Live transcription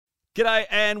G'day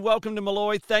and welcome to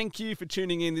Molloy. Thank you for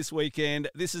tuning in this weekend.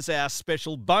 This is our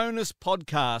special bonus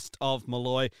podcast of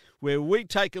Molloy, where we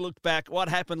take a look back what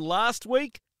happened last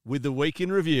week with the Week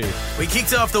in Review. We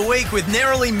kicked off the week with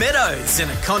Nerily Meadows and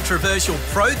a controversial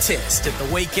protest at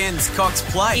the weekend's Cox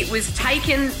Plate. It was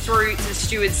taken through to the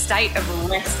steward's state of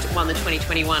arrest, won the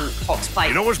 2021 Cox Plate.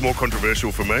 You know what's more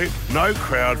controversial for me? No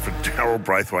crowd for Daryl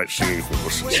Braithwaite singing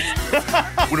horses.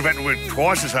 Would have had to work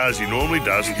twice as hard as he normally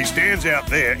does. He stands out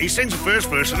there, he sings the first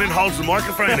verse and then holds the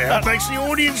microphone out, makes the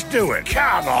audience do it.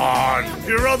 Come on,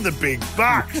 you're on the big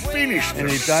bucks. Finish the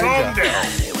song,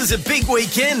 Daryl. It was a big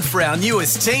weekend for our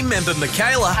newest team member,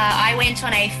 Michaela. I went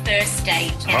on a first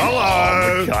date.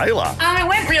 Hello. Michaela. It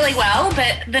went really well,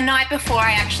 but the night before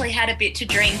I actually had a bit to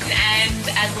drink, and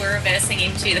as we were reversing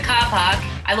into the car park,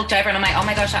 I looked over and I'm like, oh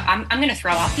my gosh, I'm going to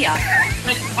throw up here.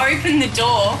 I opened the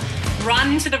door,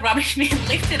 run to the rubbish bin,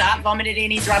 lift it up, vomited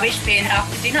in his rubbish bin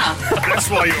after dinner. That's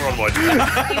why you're on my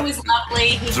team. He was lovely.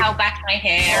 He held back my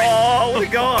hair. Oh, what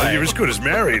a guy. You're as good as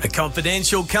married. A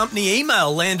confidential company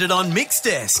email landed on Mick's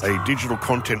desk. A digital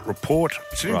content report.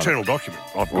 It's an internal document.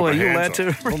 I've got Well, my are you hands allowed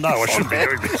on. to Well, no, I shouldn't be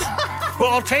doing this.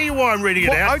 Well, I'll tell you why I'm reading it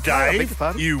out, Okay, I beg Dave. your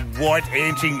pardon. You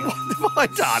white-anting What have I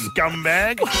done?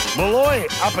 scumbag. Molloy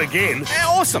up again.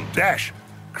 Awesome. Dash.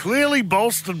 Clearly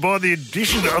bolstered by the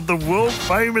addition of the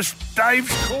world-famous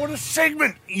Dave's Corner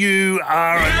segment. You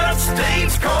are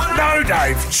Dave's Corner. No,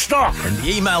 Dave, stop. And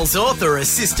the email's author,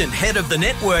 assistant head of the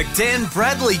network, Dan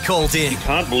Bradley, called in.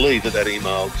 Can't believe that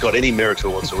email got any merit to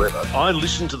it whatsoever. I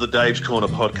listened to the Dave's Corner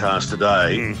podcast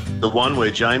today, the one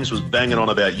where James was banging on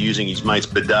about using his mate's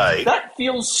bidet. That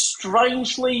feels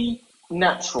strangely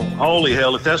natural. Holy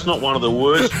hell, if that's not one of the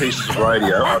worst pieces of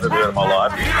radio I've ever heard in my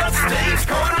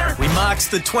life. We marked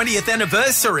the 20th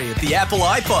anniversary of the Apple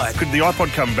iPod. Could the iPod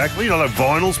come back? Well, you know,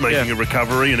 vinyl's making a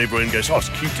recovery and everyone goes, oh, it's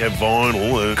cute to have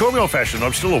vinyl. Call me old-fashioned,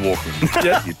 I'm still a Walkman.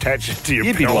 Yeah. You attach it to your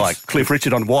You'd be pants. like Cliff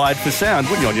Richard on Wired for Sound,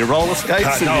 wouldn't you, on your roller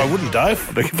skates? No, I wouldn't,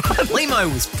 Dave. Limo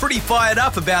was pretty fired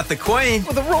up about the Queen.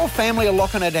 Well, the royal family are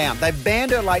locking her down. They've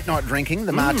banned her late night drinking,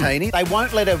 the martini. They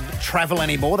won't let her travel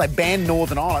anymore. They banned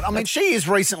Northern Ireland. I mean, she is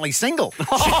recently single.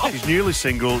 She's newly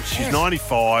single. She's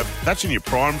 95. That's in your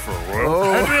prime for a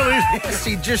royal. It really is.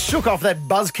 She just shook off that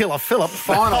buzzkiller Philip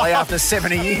finally after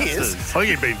 70 years. I think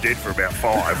he'd been dead for about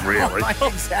 5, really.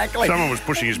 Exactly. Someone was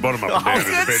pushing his bottom up and down in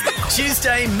the bed.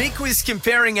 Tuesday, Mick was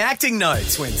comparing acting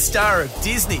notes when star of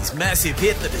Disney's massive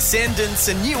hit The Descendants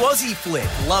and new Aussie flick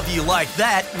Love You Like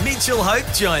That, Mitchell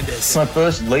Hope joined us. My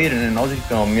first lead in an Aussie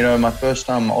film, my first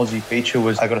Aussie feature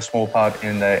was I got a small part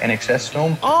in the NXS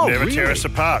film. Oh, Never really? Tear Us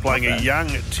Apart, playing a young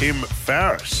Tim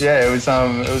Farriss. Yeah, it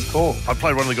was cool. I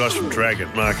played one of the guys from Dragon,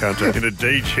 Mark Hunter, in a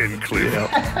D-Gen clip.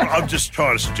 I'm just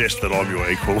trying to suggest that I'm your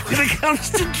equal when it comes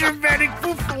to dramatic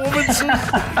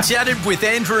performances. Chatted with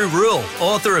Andrew Rule,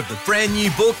 author of the brand new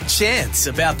book Chance,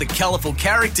 about the colourful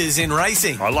characters in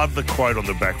racing. I love the quote on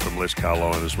the back from Les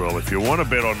Carline as well. If you want to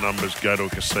bet on numbers, go to a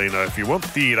casino. If you want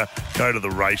theatre, go to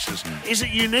the races. Is it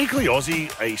uniquely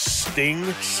Aussie, a sting,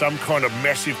 some kind of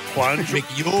massive plunge?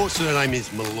 Mick, your surname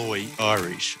is Molloy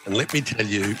Irish, and let me tell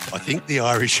you, I think the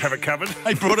Irish Have it covered?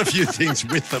 They brought a few things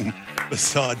with them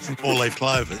besides four-leaf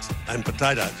clovers and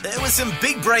potatoes. There were some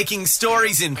big breaking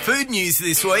stories in food news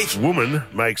this week. Woman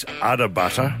makes udder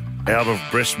butter out of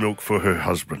breast milk for her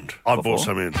husband. I bought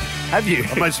some in. Have you?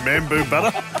 I made some man boob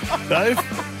butter. Dave,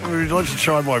 would you like to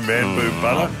try my man boob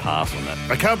butter? Pass on that.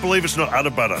 I can't believe it's not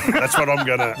udder butter. That's what I'm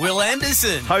going to... Will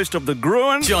Anderson Host of The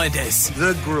Gruen. joined us.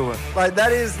 The Gruen. Like,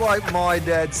 that is like my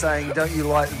dad saying, don't you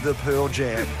like the Pearl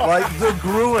Jam? Like, the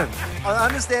Gruen. I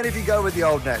understand if you go with the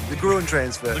old name, the Gruen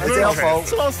transfer. It's Gruen our transfer. fault.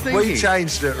 That's what I was thinking. We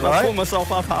changed it, I right? pulled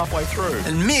myself up halfway through.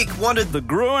 And Mick wanted The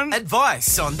Gruen.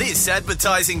 advice on this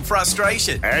advertising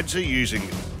frustration. Ads are using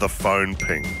the phone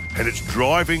ping, and it's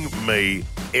driving me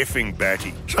effing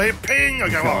batty. So you ping, I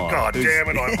go, oh, God damn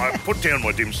it, I put down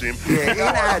my dim sim. Yeah, in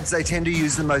ads, they tend to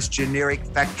use the most generic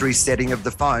factory setting of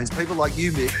the phones. People like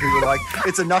you, Mick, who are like,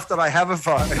 it's enough that I have a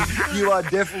phone. You are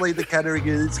definitely the category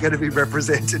that's going to be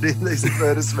represented in these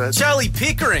advertisements. Charlie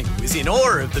Pickering was in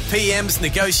awe of the PM's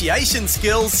negotiation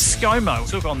skills. ScoMo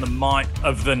took on the might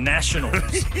of the Nationals.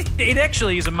 It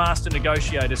actually is a master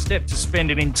negotiator step to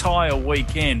spend an entire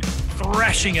weekend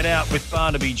thrashing it out with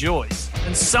Barnaby Joyce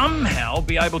and somehow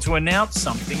be able to announce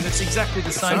something that's exactly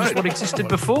the same as what existed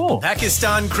before.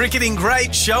 Pakistan cricketing great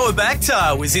Shoaib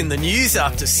Akhtar was in the news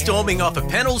after storming off a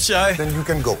panel show. Then you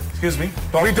can go. Excuse me?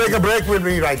 We take a break, we'll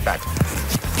be right back.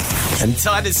 And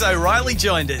Titus O'Reilly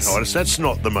joined us. Titus, that's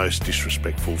not the most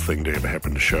disrespectful thing to ever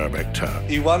happen to Shoaib Akhtar.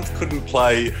 He once couldn't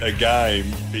play a game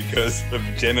because of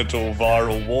genital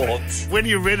viral warts. When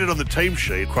you read it on the team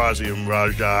sheet, Quasium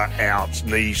Raja out,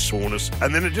 knee soreness,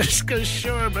 and then it just goes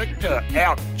Shoaib Akhtar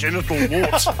out, genital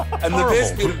warts. And the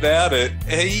best bit about it,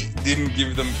 he didn't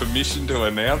give them permission to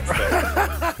announce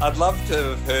that. I'd love to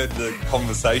have heard the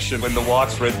conversation when the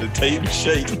wives read the team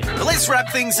sheet. Let's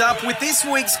wrap things up with this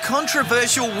week's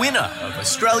controversial winner of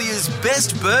Australia's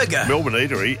best burger. Melbourne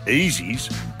Eatery, Easies,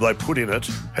 they put in it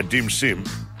a dim sim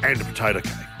and a potato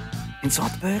cake.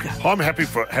 Inside the burger. I'm happy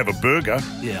to have a burger,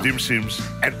 Yeah. dim sims,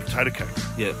 and potato cake.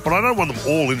 Yeah. But I don't want them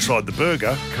all inside the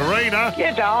burger. Karina.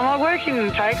 Yeah, darling, I work in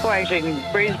takeaways in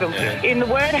Brisbane. In the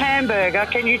word hamburger,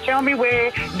 can you tell me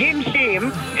where dim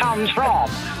sim comes from?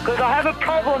 Because I have a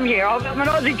problem here. I'm an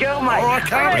Aussie girl, mate. All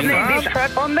right, I don't Karina. need this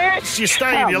crap on there. You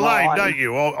stay in your lane, don't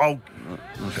you? I'll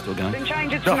Still going. Then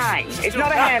change its name. It's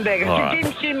not a hamburger. All It's right. a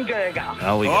dim sim burger.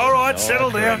 Oh, we go. All right, settle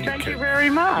down. Thank you very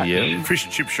much. Yeah. Fish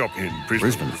and chip shop in Brisbane.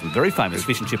 Brisbane. Some very famous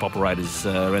fish and chip operators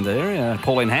around the area.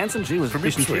 Pauline Hanson, she was From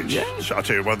fish and chip. Ipswich. Yeah. So I'll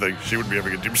tell you one thing, she wouldn't be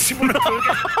having a dim sim on a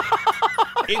burger.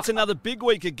 It's another big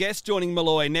week of guests joining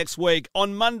Malloy next week.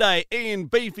 On Monday, Ian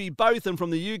Beefy Botham from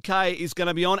the UK is going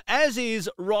to be on, as is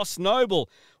Ross Noble.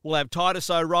 We'll have Titus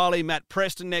O'Reilly, Matt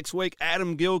Preston next week,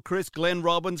 Adam Gilchrist, Glenn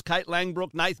Robbins, Kate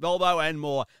Langbrook, Nath Belbo and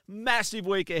more. Massive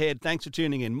week ahead. Thanks for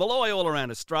tuning in. Malloy all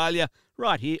around Australia,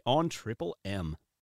 right here on Triple M.